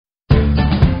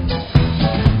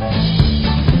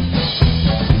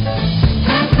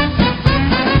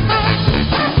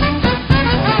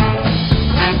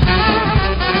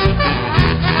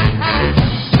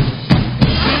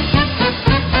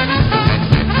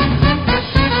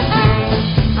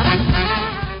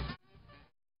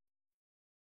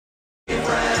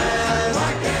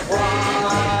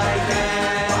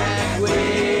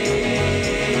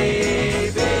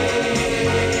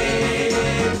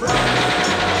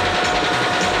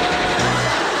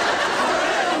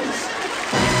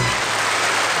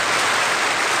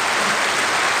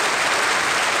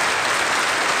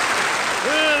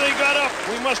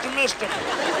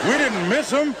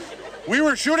handsome. We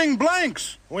were shooting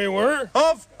blanks. We were?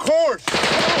 Of course.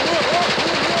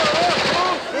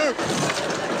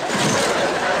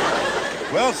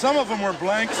 Well, some of them were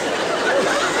blanks.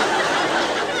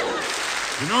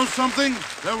 You know something?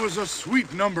 That was a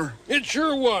sweet number. It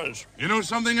sure was. You know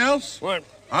something else? What?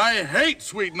 I hate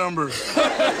sweet numbers.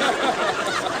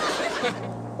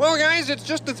 Well, guys, it's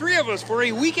just the three of us for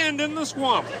a weekend in the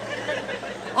swamp.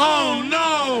 Oh,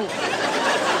 no!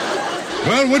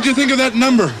 Well, what'd you think of that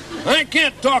number? I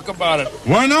can't talk about it.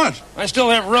 Why not? I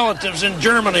still have relatives in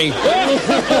Germany.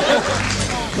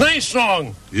 Nice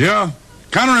song. Yeah.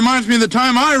 Kind of reminds me of the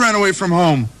time I ran away from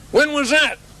home. When was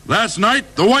that? Last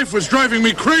night, the wife was driving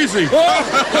me crazy.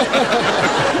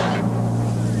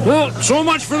 Well, so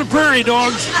much for the prairie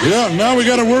dogs. Yeah, now we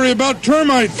got to worry about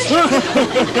termites. That's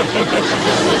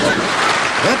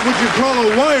what you call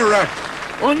a wire act.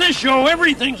 On this show,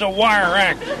 everything's a wire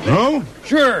act. No?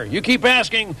 Sure, you keep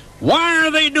asking, why are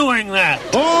they doing that?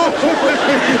 Oh!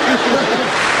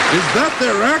 Is that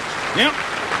their act? Yep.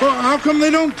 Well, how come they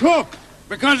don't talk?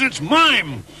 Because it's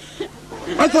mime.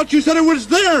 I thought you said it was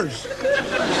theirs. I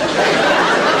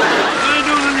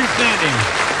don't understand him.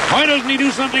 Why doesn't he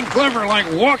do something clever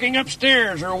like walking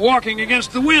upstairs or walking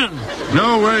against the wind?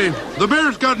 No way. The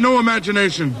bear's got no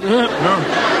imagination. No.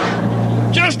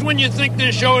 Just when you think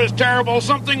this show is terrible,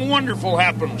 something wonderful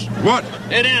happens. What?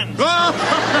 It ends. Ah!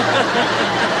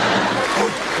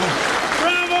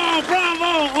 Bravo,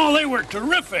 bravo! Oh, they were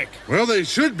terrific. Well, they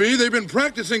should be. They've been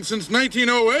practicing since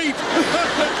 1908.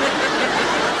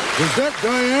 Was that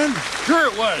Diane? Sure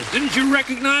it was. Didn't you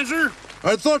recognize her?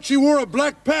 I thought she wore a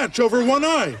black patch over one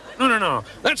eye. No.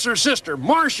 That's her sister,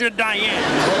 Marcia Diane.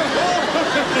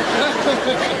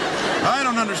 I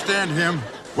don't understand him.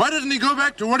 Why doesn't he go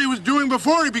back to what he was doing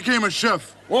before he became a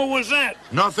chef? What was that?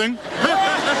 Nothing.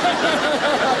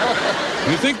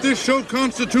 You think this show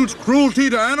constitutes cruelty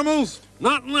to animals?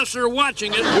 Not unless they're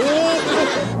watching it.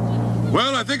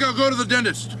 Well, I think I'll go to the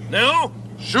dentist. No?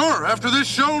 Sure, after this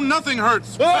show, nothing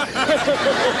hurts. They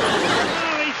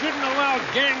shouldn't allow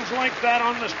gangs like that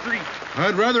on the street.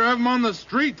 I'd rather have them on the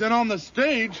street than on the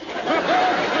stage.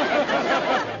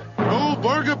 Oh,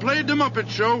 Borga played the Muppet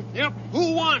show. Yep.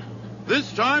 Who won?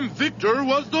 This time, Victor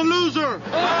was the loser.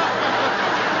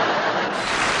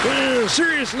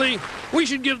 Seriously, we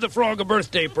should give the frog a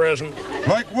birthday present.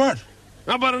 Like what?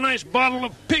 How about a nice bottle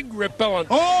of pig repellent?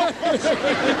 Oh!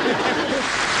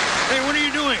 Hey, what are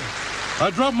you doing? I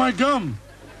dropped my gum.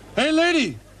 Hey,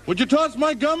 lady, would you toss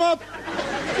my gum up?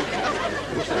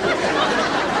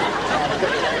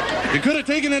 You could have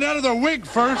taken it out of the wig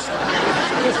first.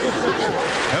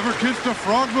 Ever kissed a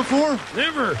frog before?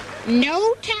 Never.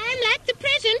 No time like the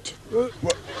present.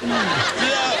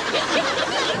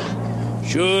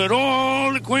 Should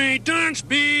all acquaintance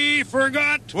be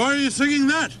forgot? Why are you singing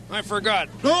that? I forgot.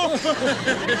 Oh!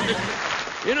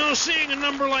 You know, seeing a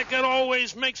number like that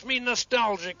always makes me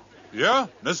nostalgic. Yeah?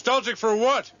 Nostalgic for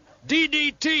what?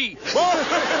 DDT.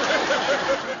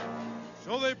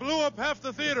 So they blew up half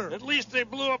the theater. At least they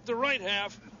blew up the right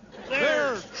half.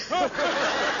 There.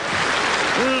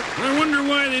 I wonder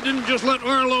why they didn't just let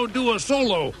Arlo do a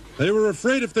solo. They were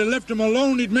afraid if they left him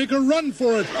alone, he'd make a run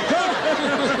for it.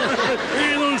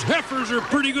 Hey, those heifers are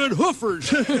pretty good hoofers.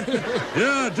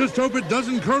 Yeah, just hope it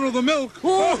doesn't curdle the milk.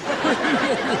 Well,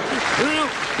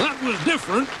 that was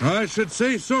different. I should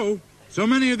say so. So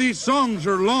many of these songs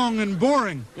are long and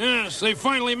boring. Yes, they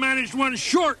finally managed one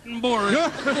short and boring.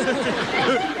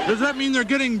 Does that mean they're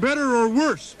getting better or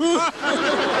worse? Was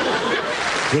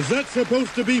that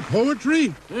supposed to be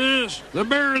poetry? Yes, the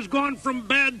bear has gone from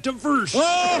bad to verse.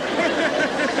 Oh!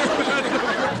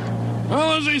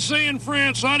 Well, as they say in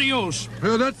France, adios.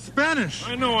 Well, that's Spanish.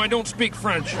 I know, I don't speak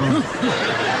French.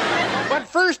 But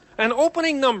first, an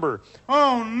opening number.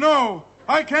 Oh, no.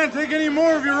 I can't take any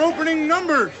more of your opening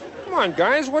numbers. Come on,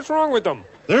 guys, what's wrong with them?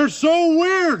 They're so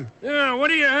weird. Yeah, what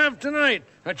do you have tonight?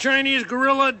 A Chinese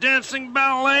gorilla dancing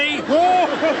ballet?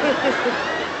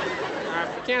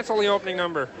 Cancel the opening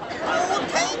number. Wonderful!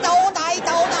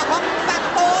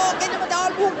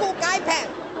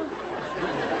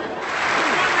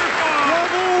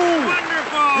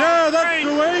 Yeah, that's great,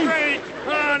 the way. Great.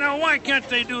 Now, why can't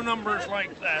they do numbers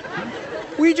like that?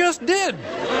 We just did.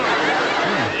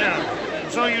 Yeah,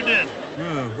 so you did.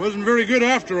 Wasn't very good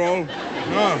after all.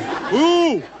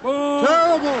 Ooh!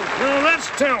 Terrible! Well, that's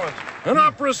talent. An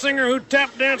opera singer who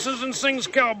tap dances and sings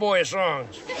cowboy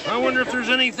songs. I wonder if there's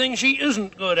anything she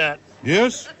isn't good at.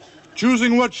 Yes?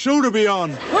 Choosing what show to be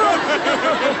on.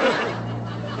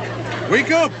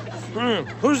 Wake up!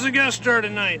 Who's the guest star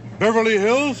tonight? Beverly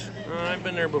Hills? I've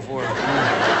been there before.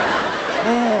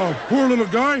 Oh, poor little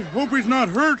guy. Hope he's not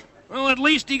hurt. Well, at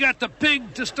least he got the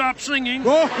pig to stop singing.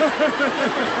 Oh.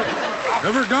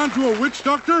 Ever gone to a witch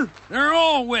doctor? They're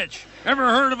all witch. Ever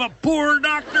heard of a poor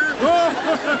doctor?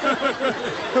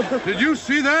 Oh. Did you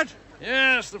see that?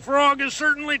 Yes, the frog is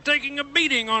certainly taking a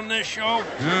beating on this show.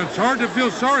 Yeah, it's hard to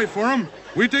feel sorry for him.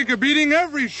 We take a beating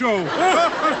every show.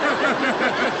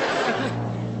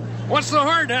 What's the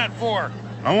hard hat for?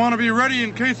 I want to be ready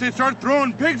in case they start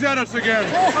throwing pigs at us again.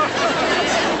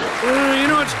 You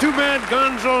know, it's too bad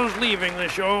Gonzo's leaving the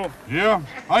show. Yeah,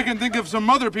 I can think of some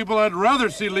other people I'd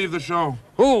rather see leave the show.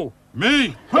 Who?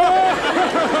 Me. Do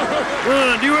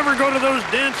you ever go to those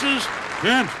dances?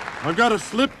 Can't. I've got a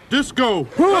slip disco.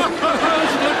 Slip disco.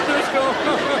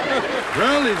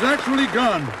 Well, he's actually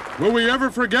gone. Will we ever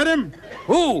forget him?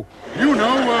 Who? You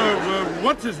know,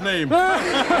 what's his name? What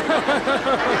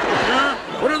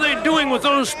are they doing with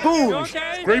those spoons?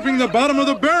 Scraping the bottom of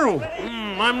the barrel.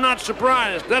 I'm not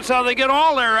surprised. That's how they get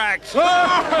all their acts.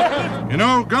 You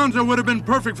know, Gonzo would have been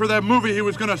perfect for that movie he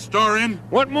was going to star in.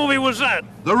 What movie was that?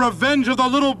 The Revenge of the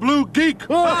Little Blue Geek.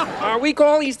 We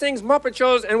call these things Muppet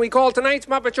shows, and we call tonight's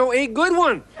Muppet Show a good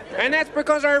one. And that's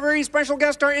because our very special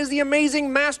guest star is the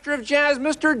amazing master of jazz,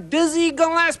 Mr. Dizzy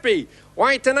Gillespie.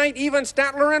 Why, tonight even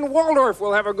Statler and Waldorf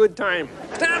will have a good time.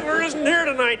 Statler isn't here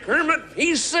tonight, Kermit.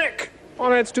 He's sick.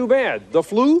 Oh, that's too bad. The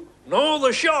flu? No,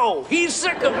 the show. He's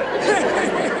sick of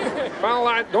it.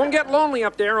 Well, don't get lonely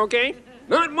up there, okay?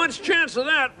 Not much chance of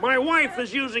that. My wife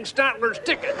is using Statler's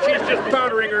ticket. She's just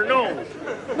powdering her nose.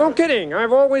 No kidding.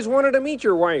 I've always wanted to meet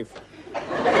your wife. I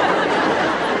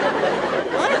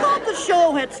thought the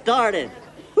show had started.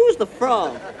 Who's the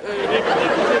frog?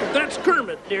 That's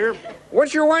Kermit, dear.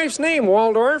 What's your wife's name,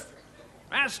 Waldorf?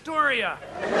 Astoria.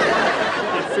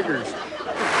 It figures.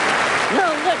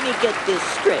 Now, let me get this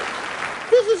straight.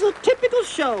 This is a typical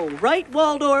show, right,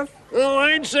 Waldorf? Oh,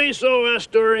 I'd say so,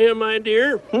 Astoria, my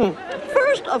dear.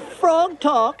 First, a frog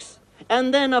talks,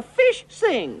 and then a fish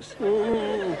sings.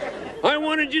 I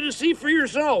wanted you to see for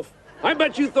yourself. I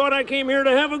bet you thought I came here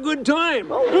to have a good time.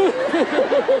 Well,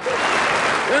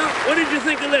 what did you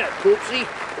think of that, Poopsie?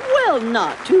 Well,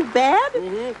 not too bad.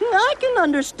 I can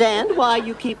understand why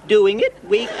you keep doing it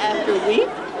week after week.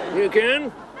 You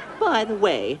can? By the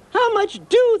way, how much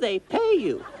do they pay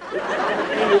you?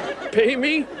 Pay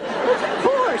me? Of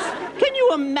course. Can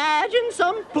you imagine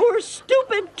some poor,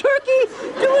 stupid turkey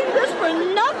doing this for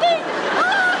nothing?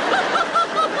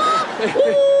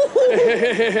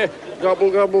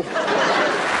 Gobble, gobble.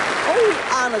 Oh,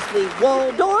 honestly,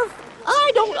 Waldorf,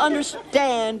 I don't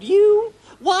understand you.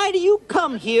 Why do you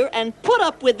come here and put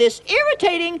up with this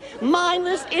irritating,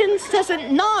 mindless,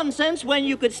 incessant nonsense when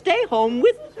you could stay home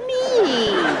with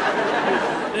me?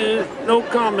 No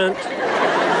comment.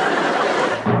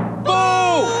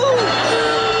 Boo!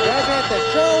 The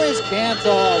show is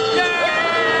canceled.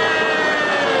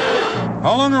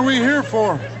 How long are we here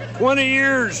for? 20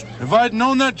 years. If I'd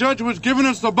known that judge was giving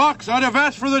us the box, I'd have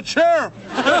asked for the chair.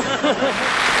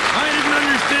 I didn't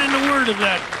understand a word of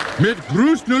that. Mit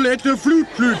Gruß null ette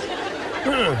Flutflüt.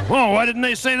 Oh, why didn't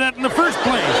they say that in the first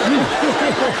place?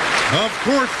 Of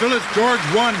course, Phyllis George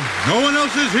won. No one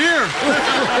else is here.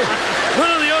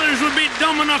 None of the others would be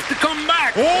dumb enough to come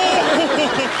back. Oh!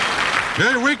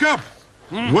 Hey, wake up.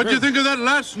 What do you think of that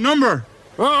last number?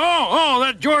 Oh,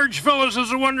 that George Phyllis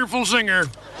is a wonderful singer.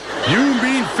 You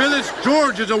mean Phyllis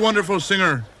George is a wonderful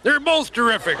singer. They're both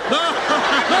terrific.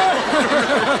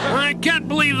 I can't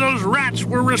believe those rats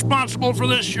were responsible for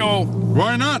this show.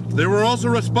 Why not? They were also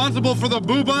responsible for the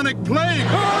bubonic plague.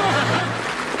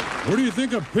 What do you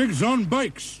think of pigs on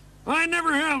bikes? I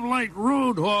never have liked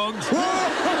road hogs.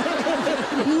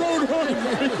 Road hogs.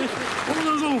 What are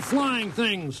those old flying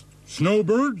things?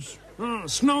 Snowbirds?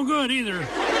 It's no good either.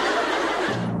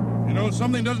 You know,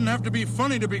 something doesn't have to be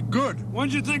funny to be good.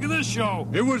 What'd you think of this show?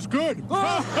 It was good.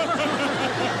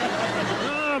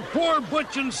 Poor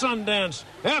Butch and Sundance.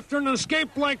 After an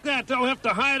escape like that, they'll have to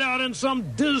hide out in some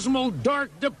dismal, dark,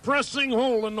 depressing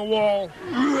hole in the wall.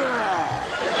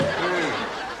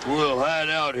 We'll hide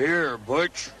out here,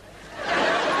 Butch.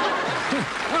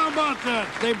 How about that?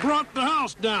 They brought the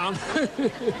house down.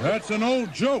 That's an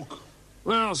old joke.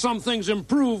 Well, some things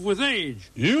improve with age.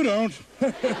 You don't.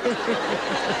 Well,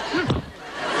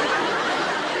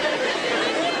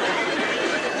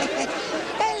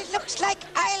 it looks like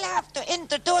I'll have to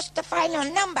introduce the final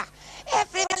number.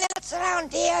 Everyone else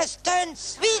around here has turned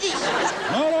Swedish.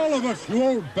 Not all of us, you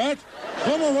old bat.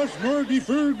 Some of us were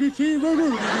deferred.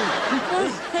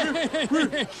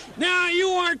 Now you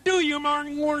are too, you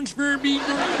Martin Warnsberry.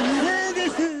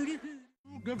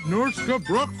 Norska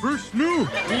Brock first new.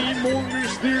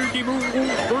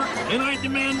 And I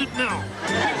demand it now.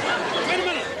 Wait a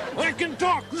minute. I can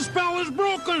talk. The spell is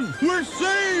broken. We're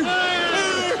saved!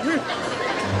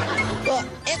 Well,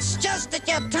 it's just that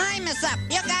your time is up.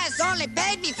 You guys only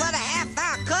paid me for the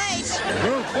half-hour quiz.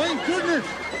 Well, thank goodness.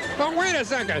 But wait a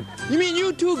second. You mean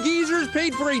you two geezers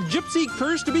paid for a gypsy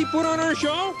curse to be put on our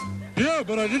show? Yeah,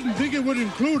 but I didn't think it would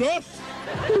include us.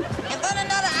 If in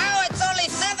another hour, it's only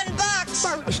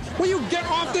 $7. Will you get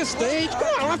off this stage? Come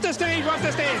on, off the stage, off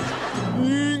the stage.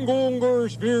 You're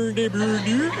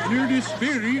the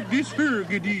spirit.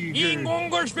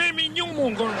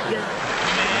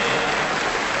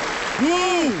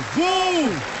 Whoa!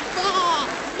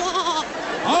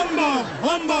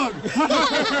 Humbug!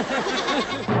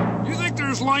 You think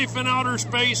there's life in outer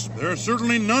space? There's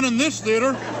certainly none in this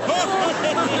theater.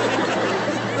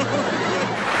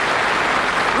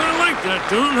 I like that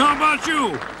tune. How about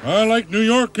you? I like New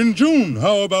York in June.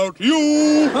 How about you?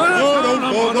 You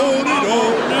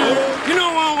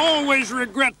know, I'll always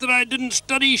regret that I didn't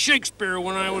study Shakespeare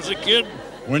when I was a kid.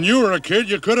 When you were a kid,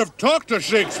 you could have talked to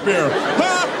Shakespeare.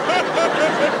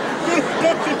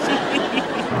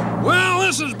 Well,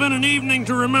 this has been an evening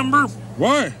to remember.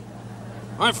 Why?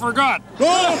 I forgot.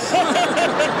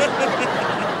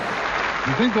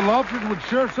 You think the lobsters would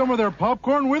share some of their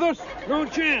popcorn with us? No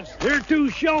chance. They're too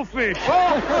shellfish.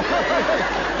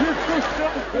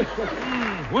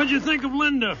 What'd you think of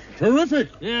Linda? Terrific.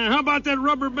 Yeah, how about that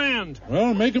rubber band?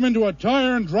 Well, make him into a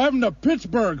tire and drive him to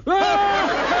Pittsburgh.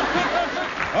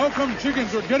 How come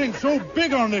chickens are getting so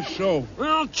big on this show?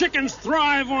 Well, chickens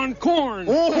thrive on corn.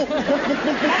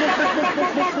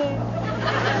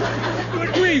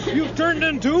 Good grief, you've turned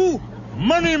into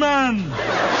Money Man.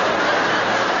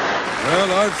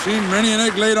 Well, I've seen many an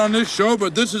egg laid on this show,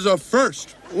 but this is a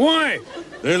first. Why?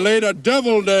 They laid a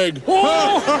deviled egg. You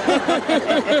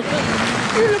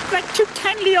look like two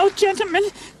kindly old gentlemen.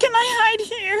 Can I hide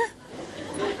here?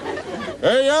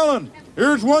 Hey, Alan,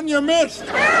 here's one you missed.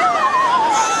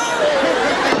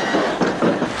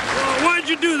 Why'd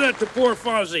you do that to poor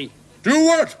Fozzie? Do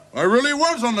what? I really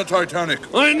was on the Titanic.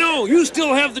 I know. You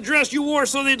still have the dress you wore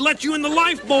so they'd let you in the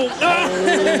lifeboat.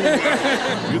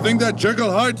 You think that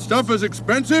Jekyll Hyde stuff is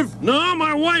expensive? No,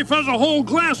 my wife has a whole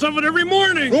glass of it every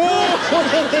morning. You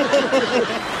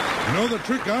know the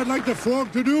trick I'd like the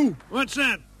frog to do? What's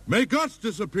that? Make us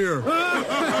disappear. Did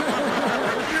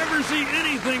you ever see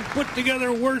anything put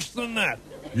together worse than that?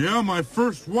 Yeah, my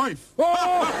first wife.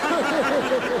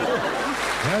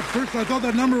 At first I thought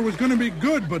that number was going to be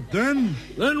good, but then...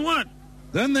 Then what?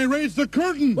 Then they raised the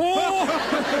curtain.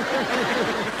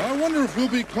 I wonder if we'll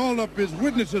be called up as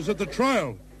witnesses at the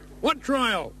trial. What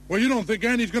trial? Well, you don't think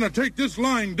Andy's going to take this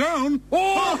lying down?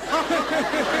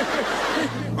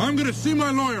 I'm going to see my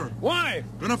lawyer. Why?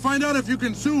 Going to find out if you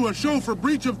can sue a show for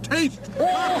breach of taste.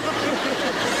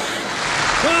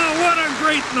 Oh, what a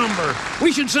great number.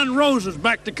 We should send roses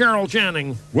back to Carol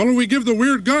Channing. What'll we give the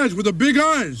weird guys with the big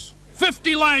eyes?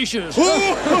 50 lashes.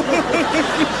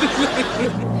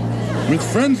 With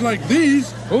friends like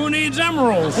these... Who needs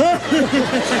emeralds?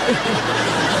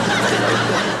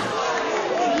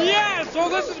 Yeah, so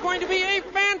this is going to be a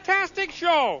fantastic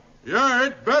show. Yeah,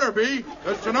 it better be,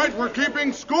 because tonight we're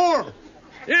keeping score.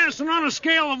 Yes, and on a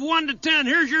scale of 1 to 10,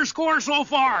 here's your score so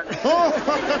far. 2?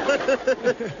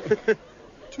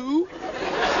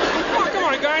 Oh, come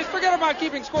on, guys. Forget about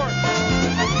keeping score.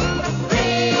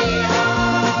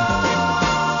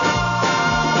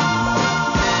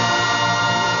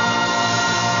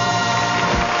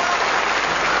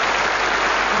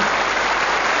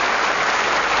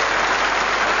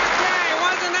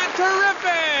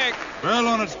 Well,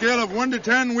 on a scale of 1 to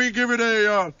 10, we give it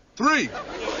a 3.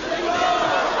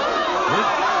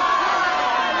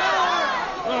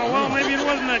 Oh, well, maybe it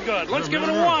wasn't that good. Let's give it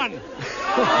a 1.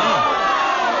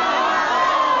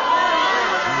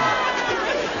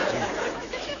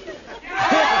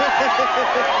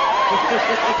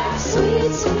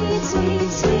 Sweet, sweet,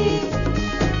 sweet, sweet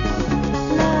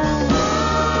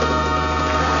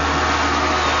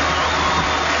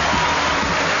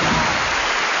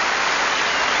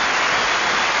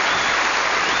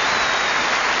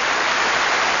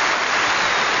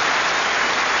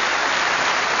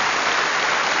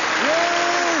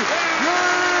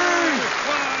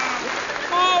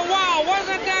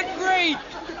love.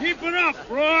 Keep it up,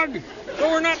 Frog. So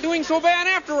we're not doing so bad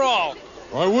after all.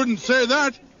 I wouldn't say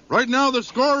that. Right now the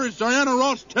score is Diana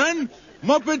Ross 10,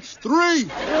 Muppets 3.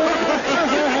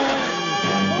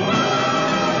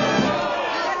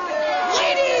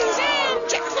 Ladies and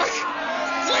gentlemen,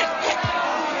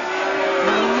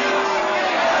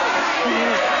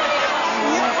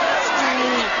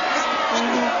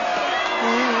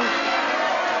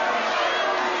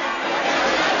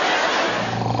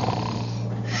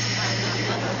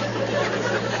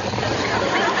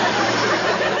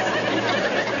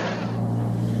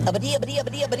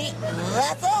 yibbity.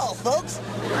 That's all, folks.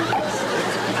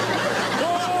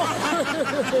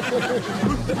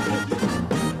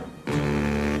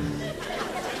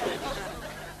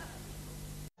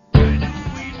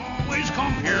 Always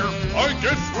come here. I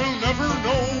guess we'll never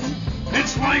know.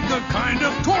 It's like a kind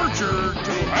of torture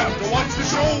to have to watch the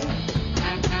show